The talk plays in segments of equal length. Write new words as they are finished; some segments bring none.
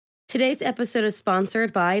Today's episode is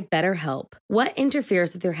sponsored by BetterHelp. What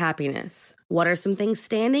interferes with your happiness? What are some things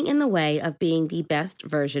standing in the way of being the best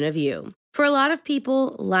version of you? For a lot of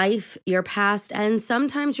people, life, your past, and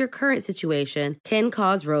sometimes your current situation can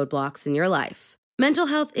cause roadblocks in your life. Mental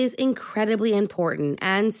health is incredibly important,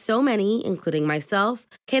 and so many, including myself,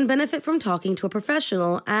 can benefit from talking to a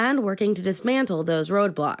professional and working to dismantle those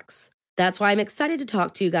roadblocks. That's why I'm excited to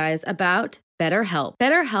talk to you guys about BetterHelp.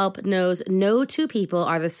 BetterHelp knows no two people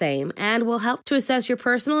are the same and will help to assess your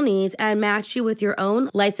personal needs and match you with your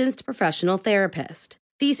own licensed professional therapist.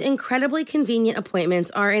 These incredibly convenient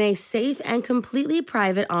appointments are in a safe and completely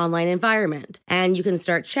private online environment, and you can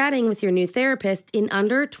start chatting with your new therapist in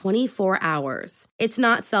under 24 hours. It's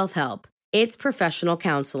not self-help, it's professional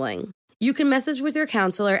counseling. You can message with your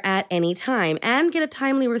counselor at any time and get a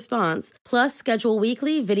timely response, plus schedule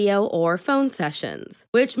weekly video or phone sessions,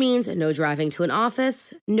 which means no driving to an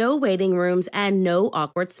office, no waiting rooms, and no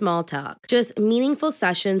awkward small talk. Just meaningful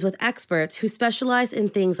sessions with experts who specialize in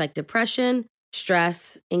things like depression,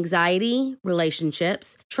 stress, anxiety,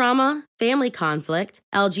 relationships, trauma, family conflict,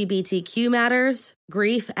 LGBTQ matters,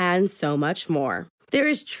 grief, and so much more. There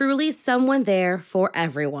is truly someone there for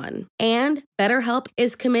everyone. And BetterHelp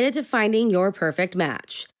is committed to finding your perfect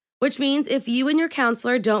match, which means if you and your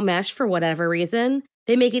counselor don't mesh for whatever reason,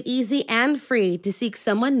 they make it easy and free to seek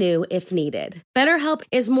someone new if needed. BetterHelp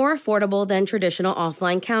is more affordable than traditional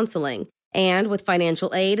offline counseling. And with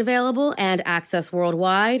financial aid available and access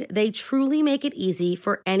worldwide, they truly make it easy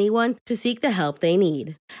for anyone to seek the help they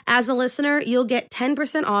need. As a listener, you'll get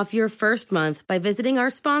 10% off your first month by visiting our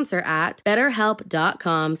sponsor at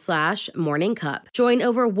betterhelp.com/morningcup. Join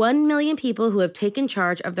over 1 million people who have taken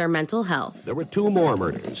charge of their mental health. There were 2 more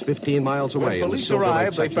murders 15 miles away. When police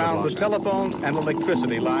arrived, they found the telephones and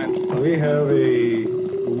electricity lines. We have a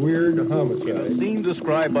weird homicide. A scene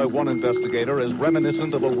described by one investigator as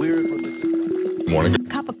reminiscent of a weird...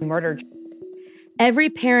 Couple murder. Every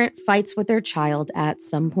parent fights with their child at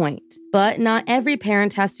some point, but not every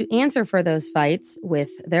parent has to answer for those fights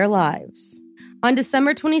with their lives. On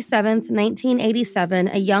December 27th, 1987,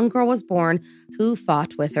 a young girl was born who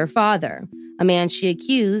fought with her father, a man she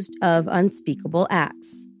accused of unspeakable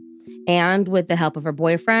acts. And with the help of her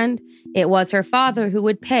boyfriend, it was her father who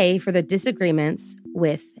would pay for the disagreements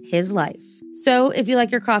with his life. So if you like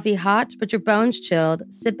your coffee hot but your bones chilled,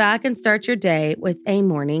 sit back and start your day with a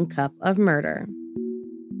morning cup of murder.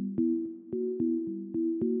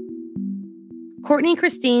 Courtney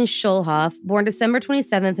Christine Schulhoff, born December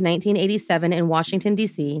 27, 1987 in Washington,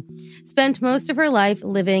 D.C., spent most of her life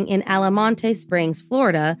living in Almonte Springs,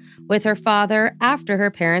 Florida, with her father after her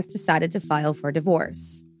parents decided to file for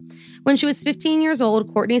divorce. When she was 15 years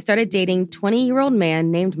old, Courtney started dating a 20-year-old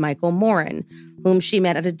man named Michael Morin, whom she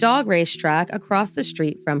met at a dog racetrack across the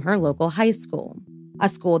street from her local high school, a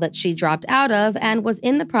school that she dropped out of and was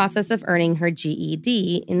in the process of earning her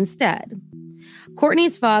GED instead.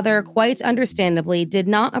 Courtney's father, quite understandably, did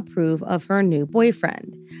not approve of her new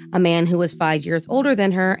boyfriend, a man who was 5 years older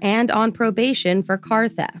than her and on probation for car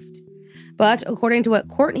theft. But according to what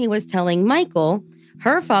Courtney was telling Michael,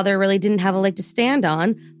 her father really didn't have a leg to stand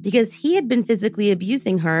on because he had been physically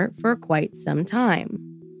abusing her for quite some time.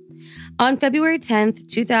 On February 10th,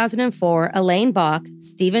 2004, Elaine Bach,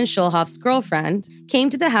 Stephen Schulhoff's girlfriend, came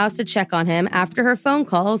to the house to check on him after her phone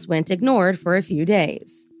calls went ignored for a few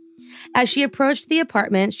days. As she approached the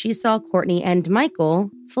apartment, she saw Courtney and Michael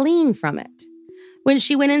fleeing from it. When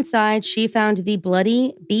she went inside, she found the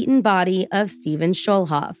bloody, beaten body of Stephen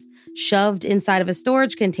Schulhoff, shoved inside of a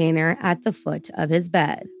storage container at the foot of his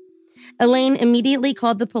bed. Elaine immediately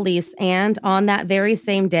called the police, and on that very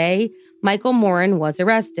same day, Michael Morin was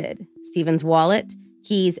arrested, Stephen's wallet,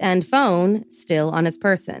 keys, and phone still on his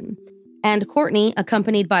person. And Courtney,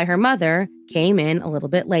 accompanied by her mother, came in a little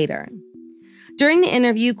bit later. During the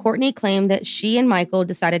interview, Courtney claimed that she and Michael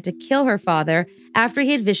decided to kill her father after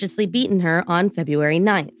he had viciously beaten her on February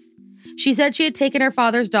 9th. She said she had taken her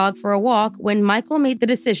father's dog for a walk when Michael made the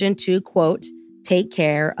decision to, quote, take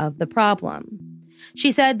care of the problem.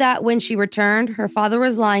 She said that when she returned, her father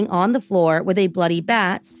was lying on the floor with a bloody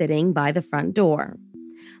bat sitting by the front door.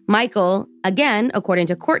 Michael, again, according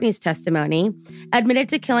to Courtney's testimony, admitted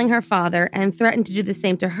to killing her father and threatened to do the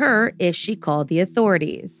same to her if she called the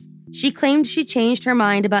authorities. She claimed she changed her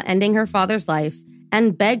mind about ending her father's life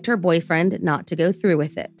and begged her boyfriend not to go through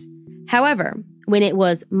with it. However, when it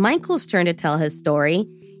was Michael's turn to tell his story,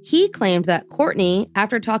 he claimed that Courtney,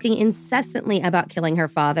 after talking incessantly about killing her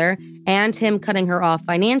father and him cutting her off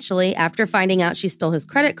financially after finding out she stole his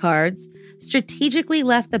credit cards, strategically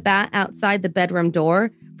left the bat outside the bedroom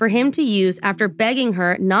door for him to use after begging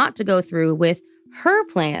her not to go through with her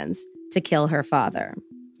plans to kill her father.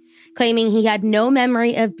 claiming he had no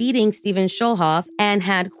memory of beating Stephen Schulhoff and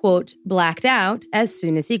had, quote, blacked out as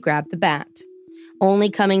soon as he grabbed the bat, only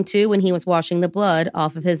coming to when he was washing the blood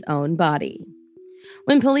off of his own body.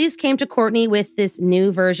 When police came to Courtney with this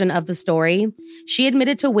new version of the story, she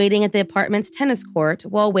admitted to waiting at the apartment's tennis court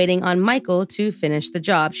while waiting on Michael to finish the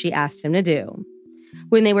job she asked him to do.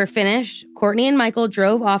 When they were finished, Courtney and Michael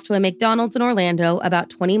drove off to a McDonald's in Orlando about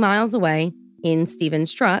 20 miles away in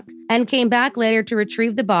Stephen's truck and came back later to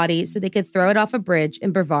retrieve the body so they could throw it off a bridge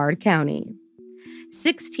in Brevard County.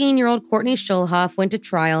 16-year-old Courtney Schulhoff went to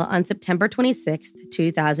trial on September 26,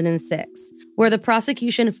 2006, where the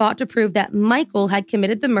prosecution fought to prove that Michael had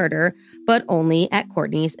committed the murder, but only at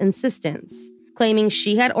Courtney's insistence, claiming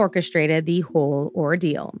she had orchestrated the whole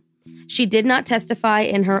ordeal. She did not testify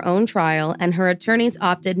in her own trial, and her attorneys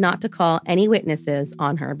opted not to call any witnesses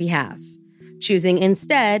on her behalf, choosing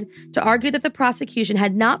instead to argue that the prosecution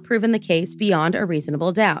had not proven the case beyond a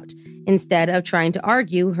reasonable doubt, instead of trying to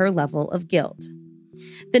argue her level of guilt.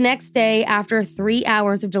 The next day, after 3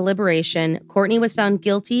 hours of deliberation, Courtney was found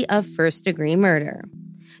guilty of first-degree murder.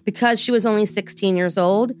 Because she was only 16 years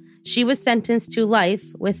old, she was sentenced to life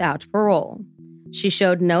without parole. She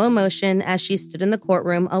showed no emotion as she stood in the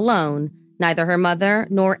courtroom alone. Neither her mother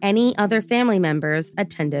nor any other family members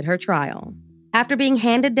attended her trial. After being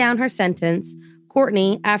handed down her sentence,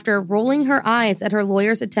 Courtney, after rolling her eyes at her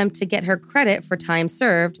lawyer's attempt to get her credit for time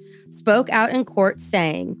served, spoke out in court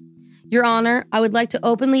saying, "Your Honor, I would like to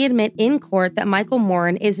openly admit in court that Michael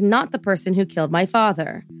Morin is not the person who killed my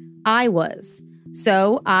father. I was.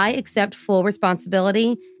 So I accept full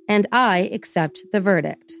responsibility, and I accept the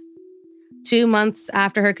verdict." 2 months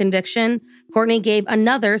after her conviction, Courtney gave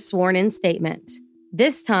another sworn-in statement.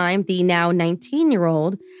 This time, the now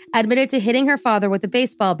 19-year-old admitted to hitting her father with a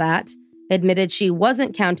baseball bat, admitted she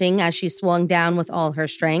wasn't counting as she swung down with all her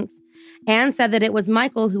strength, and said that it was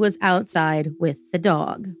Michael who was outside with the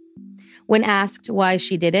dog. When asked why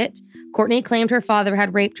she did it, Courtney claimed her father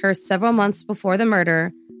had raped her several months before the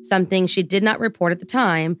murder, something she did not report at the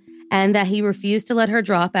time, and that he refused to let her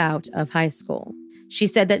drop out of high school. She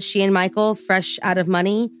said that she and Michael, fresh out of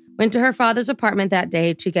money, went to her father's apartment that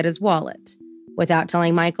day to get his wallet. Without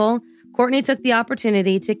telling Michael, Courtney took the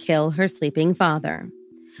opportunity to kill her sleeping father.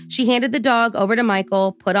 She handed the dog over to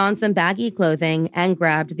Michael, put on some baggy clothing, and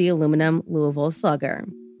grabbed the aluminum Louisville Slugger.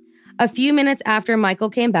 A few minutes after Michael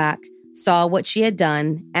came back, saw what she had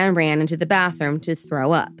done, and ran into the bathroom to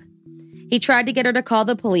throw up. He tried to get her to call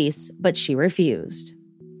the police, but she refused.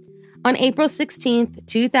 On April 16,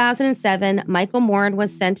 2007, Michael Morin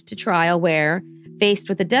was sent to trial where, faced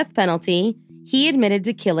with the death penalty, he admitted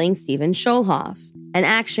to killing Stephen Schulhoff, an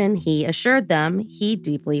action he assured them he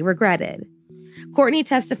deeply regretted. Courtney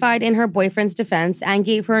testified in her boyfriend's defense and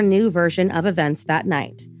gave her new version of events that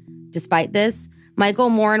night. Despite this, Michael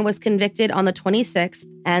Morin was convicted on the 26th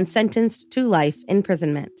and sentenced to life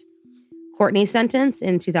imprisonment. Courtney's sentence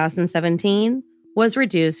in 2017 was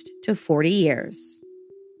reduced to 40 years.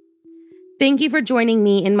 Thank you for joining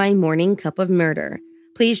me in my morning cup of murder.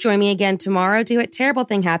 Please join me again tomorrow to hear what terrible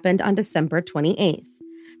thing happened on December 28th.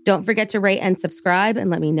 Don't forget to rate and subscribe and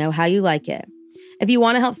let me know how you like it. If you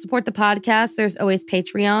want to help support the podcast, there's always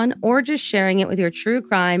Patreon or just sharing it with your true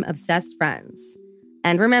crime obsessed friends.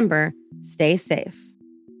 And remember, stay safe.